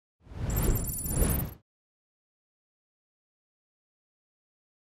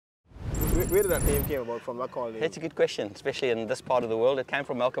Where did that name came about from, that call name? It's a good question, especially in this part of the world. It came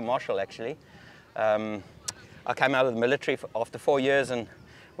from Malcolm Marshall, actually. I came out of the military after 4 years and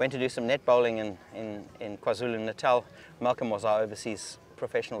went to do some net bowling in KwaZulu-Natal. Malcolm was our overseas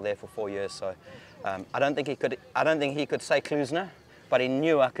professional there for 4 years, so I don't think he could say Klusener, but he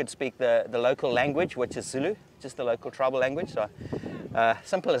knew I could speak the local language, which is Zulu, just the local tribal language. So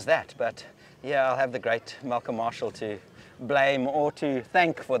simple as that. But yeah, I'll have the great Malcolm Marshall to blame or to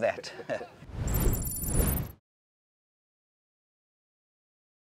thank for that.